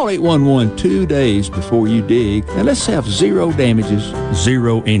closed. Call 811 2 days before you dig, and let's have 0 damages,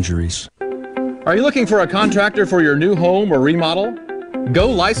 0 injuries. Are you looking for a contractor for your new home or remodel? Go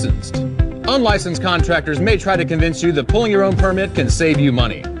licensed. Unlicensed contractors may try to convince you that pulling your own permit can save you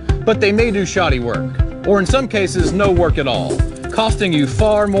money, but they may do shoddy work, or in some cases, no work at all, costing you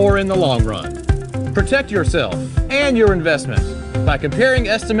far more in the long run. Protect yourself and your investment by comparing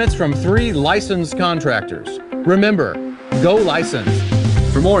estimates from 3 licensed contractors. Remember, go licensed.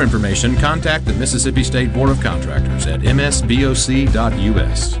 For more information, contact the Mississippi State Board of Contractors at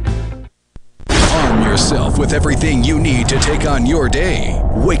msboc.us. Arm yourself with everything you need to take on your day.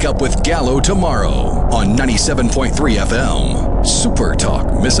 Wake up with Gallo tomorrow on 97.3 FM. Super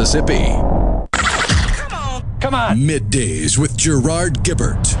Talk, Mississippi. Come on. Middays with Gerard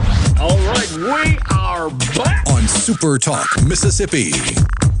Gibbert. All right, we are back on Super Talk, Mississippi.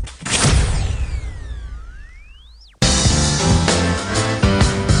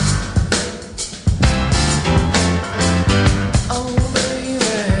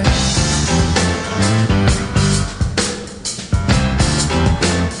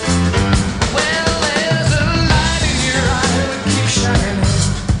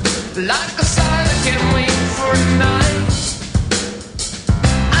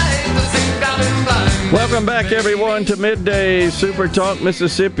 Welcome back, everyone, to Midday Super Talk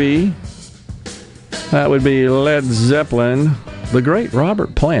Mississippi. That would be Led Zeppelin. The great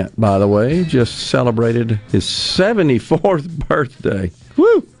Robert Plant, by the way, just celebrated his 74th birthday.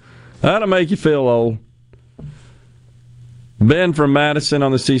 Woo! That'll make you feel old. Ben from Madison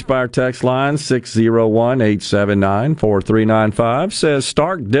on the C Spire text line, 601-879-4395, says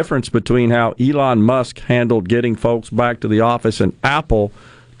stark difference between how Elon Musk handled getting folks back to the office and Apple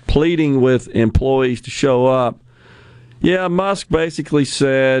pleading with employees to show up. Yeah, Musk basically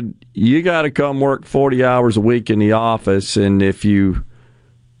said, you got to come work 40 hours a week in the office, and if you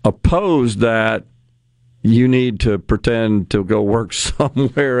oppose that, you need to pretend to go work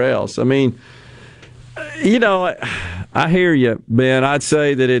somewhere else. I mean, you know, I hear you, Ben. I'd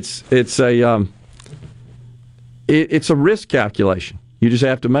say that it's a risk calculation you just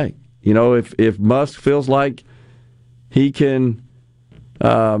have to make. You know, if Musk feels like he can,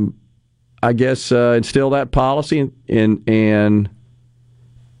 I guess, instill that policy and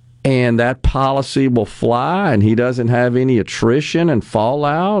that policy will fly, and he doesn't have any attrition and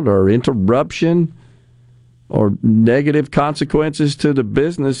fallout or interruption or negative consequences to the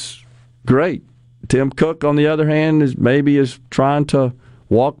business, great. Tim Cook, on the other hand, is trying to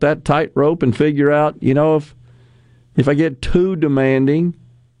walk that tightrope and figure out, you know, if I get too demanding.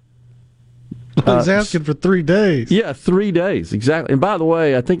 He's asking for 3 days. Yeah, 3 days, exactly. And by the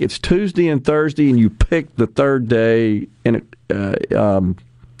way, I think it's Tuesday and Thursday, and you pick the third day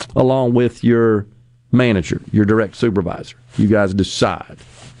along with your manager, your direct supervisor. You guys decide.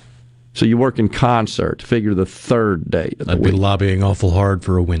 So you work in concert to figure the third day of the week. I'd be lobbying awful hard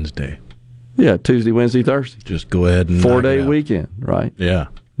for a Wednesday. Yeah, Tuesday, Wednesday, Thursday. Just go ahead and 4-day weekend, right? Yeah.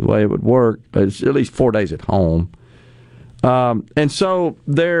 The way it would work, but it's at least 4 days at home. And so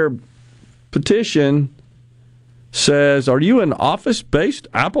their petition says, are you an office-based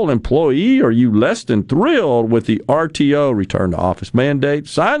Apple employee? Are you less than thrilled with the RTO, return to office mandate?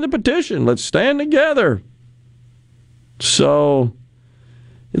 Sign the petition. Let's stand together. So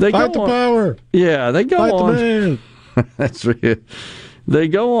they fight go the power. Yeah, they go fight on. The man. That's right. They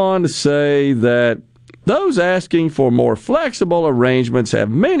go on to say that those asking for more flexible arrangements have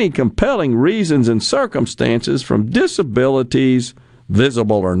many compelling reasons and circumstances, from disabilities,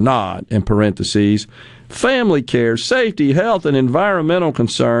 visible or not, in parentheses, family care, safety, health, and environmental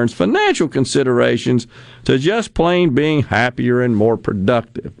concerns, financial considerations, to just plain being happier and more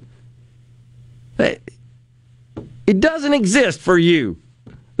productive. It doesn't exist for you.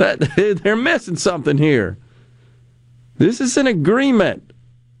 They're missing something here. This is an agreement.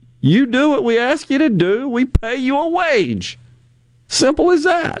 You do what we ask you to do, we pay you a wage. Simple as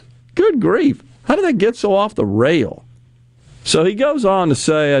that. Good grief. How did that get so off the rail? So he goes on to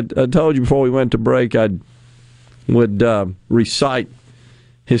say, I told you before we went to break I would recite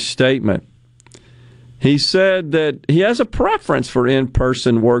his statement. He said that he has a preference for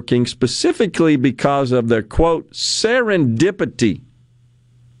in-person working, specifically because of the, quote, serendipity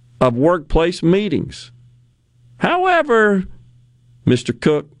of workplace meetings. However, Mr.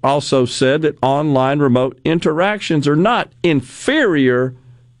 Cook also said that online remote interactions are not inferior,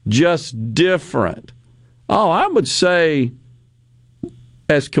 just different. Oh, I would say,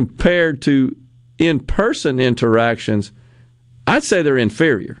 as compared to in-person interactions, I'd say they're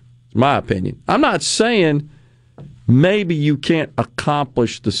inferior, in my opinion. I'm not saying maybe you can't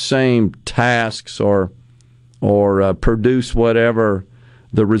accomplish the same tasks or produce whatever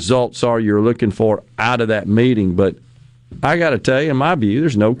the results are you're looking for out of that meeting, but I got to tell you, in my view,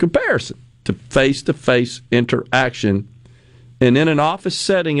 there's no comparison to face-to-face interaction. And in an office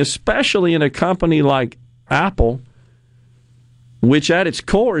setting, especially in a company like Apple, which at its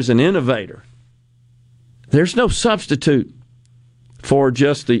core is an innovator, there's no substitute for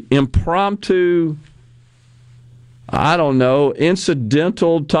just the impromptu,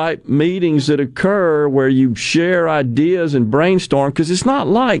 incidental type meetings that occur where you share ideas and brainstorm. Because it's not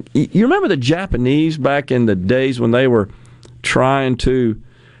like, you remember the Japanese back in the days when they were trying to,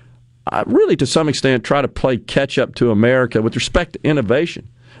 really to some extent, try to play catch up to America with respect to innovation.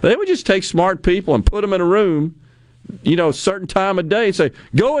 They would just take smart people and put them in a room, a certain time of day and say,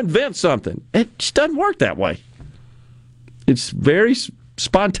 go invent something. It just doesn't work that way. It's very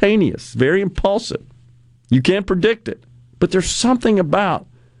spontaneous, very impulsive. You can't predict it. But there's something about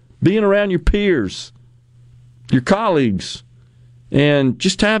being around your peers, your colleagues, and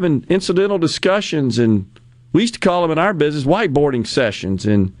just having incidental discussions. And we used to call them in our business whiteboarding sessions.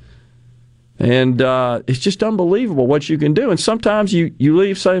 And it's just unbelievable what you can do. And sometimes you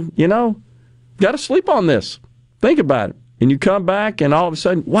leave saying, got to sleep on this. Think about it. And you come back and all of a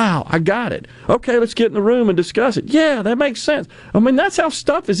sudden, wow, I got it. Okay, let's get in the room and discuss it. Yeah, that makes sense. I mean, that's how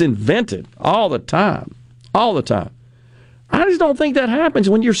stuff is invented all the time. All the time. I just don't think that happens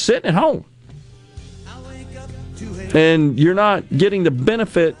when you're sitting at home. And you're not getting the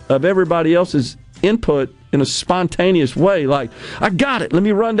benefit of everybody else's input in a spontaneous way. Like, I got it. Let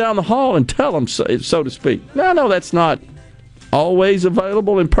me run down the hall and tell them, so to speak. No, that's not always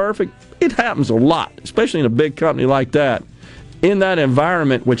available and perfect. It happens a lot, especially in a big company like that, in that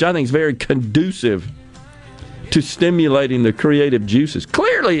environment, which I think is very conducive to stimulating the creative juices.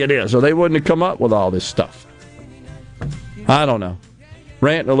 Clearly it is, or they wouldn't have come up with all this stuff. I don't know.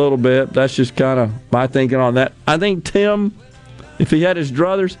 Ranting a little bit. That's just kind of my thinking on that. I think Tim, if he had his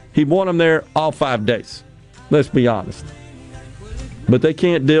druthers, he'd want them there all 5 days. Let's be honest. But they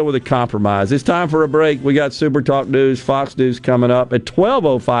can't deal with a compromise. It's time for a break. We got Super Talk News, Fox News coming up. At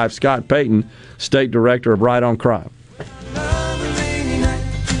 12:05, Scott Payton, State Director of Right on Crime.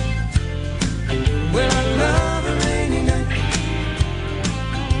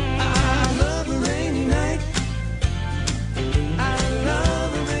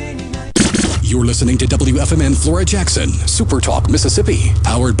 You're listening to WFMN Flora Jackson, Super Talk Mississippi,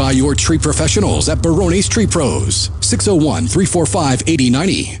 powered by your tree professionals at Barone's Tree Pros,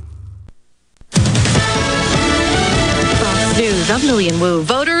 601-345-8090. News, I'm Lillian Wu.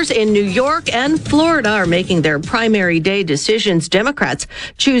 Voters in New York and Florida are making their primary day decisions. Democrats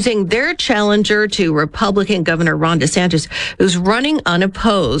choosing their challenger to Republican Governor Ron DeSantis, who's running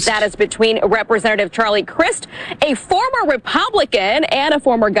unopposed. That is between Representative Charlie Crist, a former Republican and a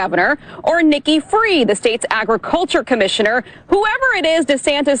former governor, or Nikki Fried, the state's agriculture commissioner. Whoever it is,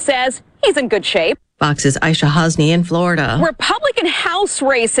 DeSantis says he's in good shape. Fox's Aisha Hosni in Florida. Republican House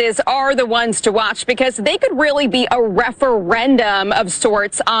races are the ones to watch because they could really be a referendum of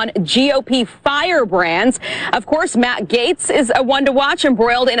sorts on GOP firebrands. Of course, Matt Gaetz is a one to watch,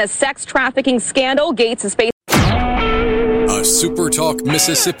 embroiled in a sex trafficking scandal. Gaetz is facing A Super Talk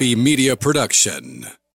Mississippi media production.